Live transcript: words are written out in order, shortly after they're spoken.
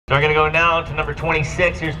So we're going to go now to number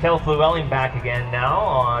 26. Here's Tel Flewelling back again now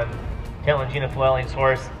on Tel and Gina Flewelling's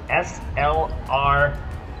horse, SLR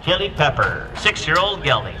Chilli Pepper, 6-year-old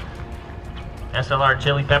gelding. SLR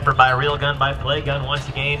Chilli Pepper by Real Gun by Play Gun once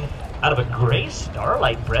again out of a gray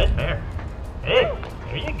Starlight bred mare. Hey,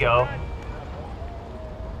 there you go.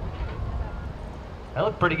 That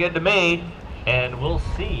looked pretty good to me, and we'll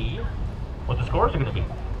see what the scores are going to be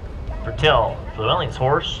for Tel Flewelling's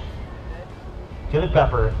horse, Chilli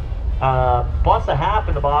Pepper. Plus a half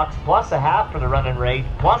in the box, plus a half for the run and rate,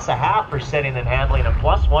 plus a half for setting and handling, and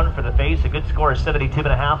plus one for the face. A good score is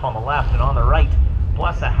 72.5 on the left, and on the right,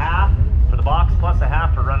 plus a half for the box, plus a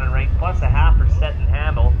half for run and rate, plus a half for set and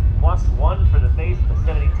handle, plus one for the face, with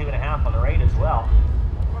 72.5 on the rate as well.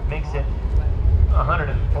 Makes it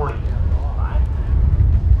 145.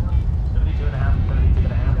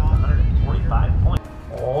 145 points.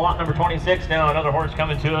 Lot number 26 now, another horse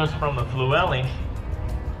coming to us from the Flewelling.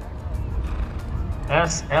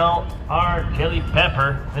 SLR Chilli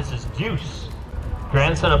Pepper. This is Juice.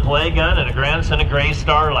 Grandson of Play Gun and a grandson of Gray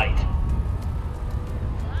Starlight.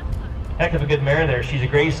 Heck of a good mare there. She's a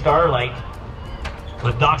Gray Starlight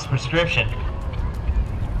with Doc's prescription.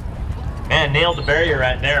 Man, nailed the barrier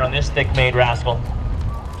right there on this thick-made rascal.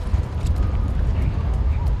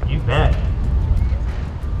 You bet.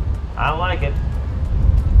 I like it.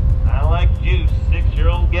 I like Juice,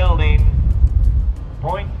 6-year-old gelding.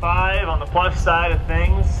 0.5 on the plus side of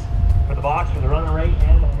things for the box for the run and rate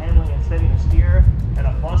and the handling and setting the steer, and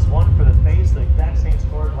a plus one for the face, the exact same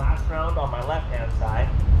score as last round on my left-hand side.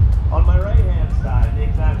 On my right-hand side, the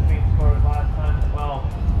exact same score as last time as well.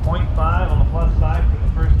 0.5 on the plus side for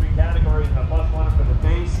the first three categories and a plus one for the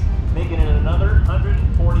face, making it another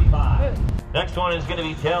 145. Next one is going to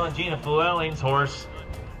be Tel and Gina Flewelling's horse,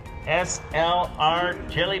 SLR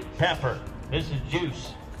Chilli Pepper. This is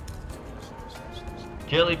Juice.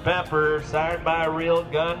 Chilli Pepper, sired by Real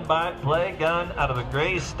Gun by Play Gun out of a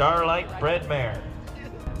Gray Starlight bred mare.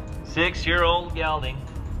 6-year-old gelding.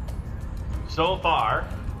 So far,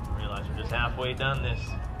 I realize we're just halfway done this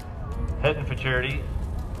heading Futurity.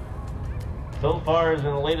 So far is in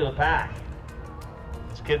the lead of the pack.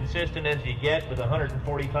 As consistent as you get with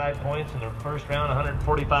 145 points in the first round,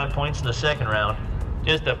 145 points in the second round.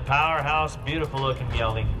 Just a powerhouse, beautiful looking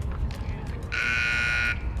gelding.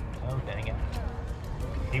 Oh, dang it.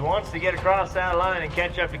 He wants to get across that line and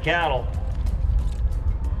catch up to cattle.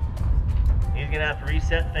 He's going to have to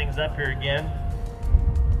reset things up here again.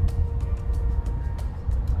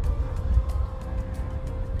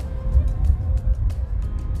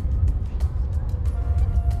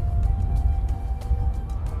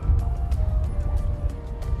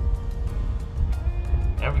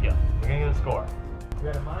 There we go. We're going to get a score. We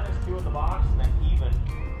got a -2 in the box and then even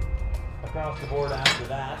across the board after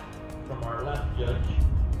that from our left judge.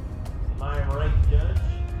 My right judge,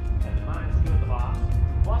 and the -2 in the box,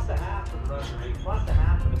 plus a half for the run rate, plus a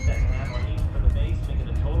half for the second handle, and even for the base, making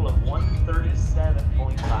a total of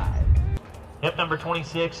 137.5. Yep, number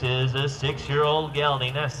 26 is a 6-year-old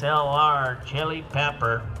gelding, SLR Chilli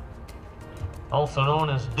Pepper, also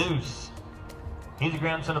known as Deuce. He's a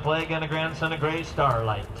grandson of Play Gun, a grandson of Gray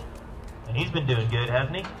Starlight, and he's been doing good,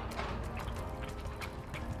 hasn't he?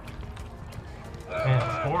 Man,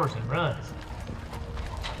 scores and runs.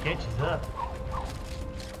 Catches up.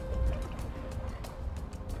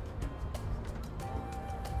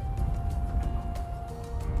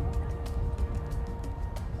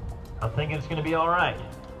 I'm thinking it's going to be all right.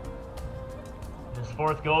 This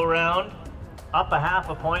fourth go around, up a half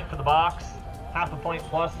a point for the box, half a point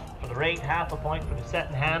plus for the rate, half a point for the set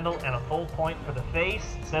and handle, and a full point for the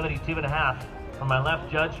face, 72.5 from my left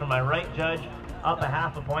judge, from my right judge, up a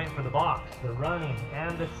half a point for the box, the running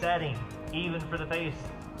and the setting, even for the face.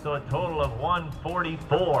 So a total of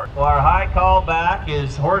 144. Well, our high call back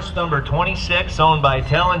is horse number 26, owned by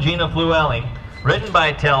Tel and Gina Flewelling, ridden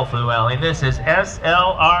by Tel Flewelling. This is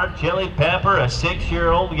SLR Chilli Pepper, a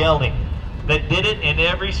 6-year-old gelding that did it in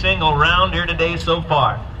every single round here today so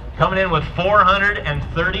far. Coming in with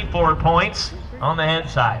 434 points on the head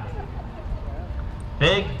side.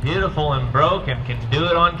 Big, beautiful, and broke, and can do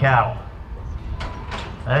it on cattle.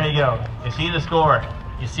 There you go. You see the score.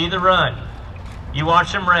 You see the run. You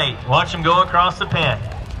watch him rate. Watch him go across the pen.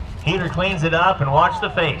 Heater cleans it up and watch the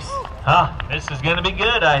face. This is going to be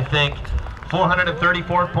good, I think.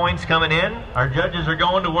 434 points coming in. Our judges are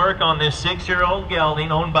going to work on this 6-year-old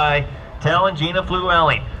gelding owned by Tel and Gina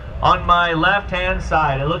Flewelling. On my left-hand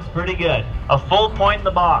side, it looks pretty good. A full point in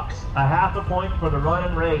the box, a half a point for the run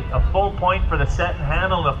and rate, a full point for the set and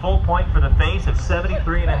handle, and a full point for the face at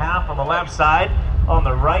 73.5 on the left side. On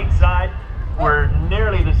the right side, we're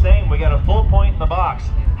nearly the same. We got a full point in the box.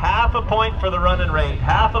 Half a point for the run and rate,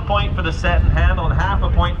 half a point for the set and handle, and half a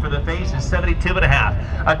point for the face is 72.5.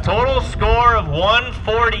 A total score of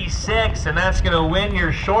 146, and that's going to win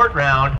your short round.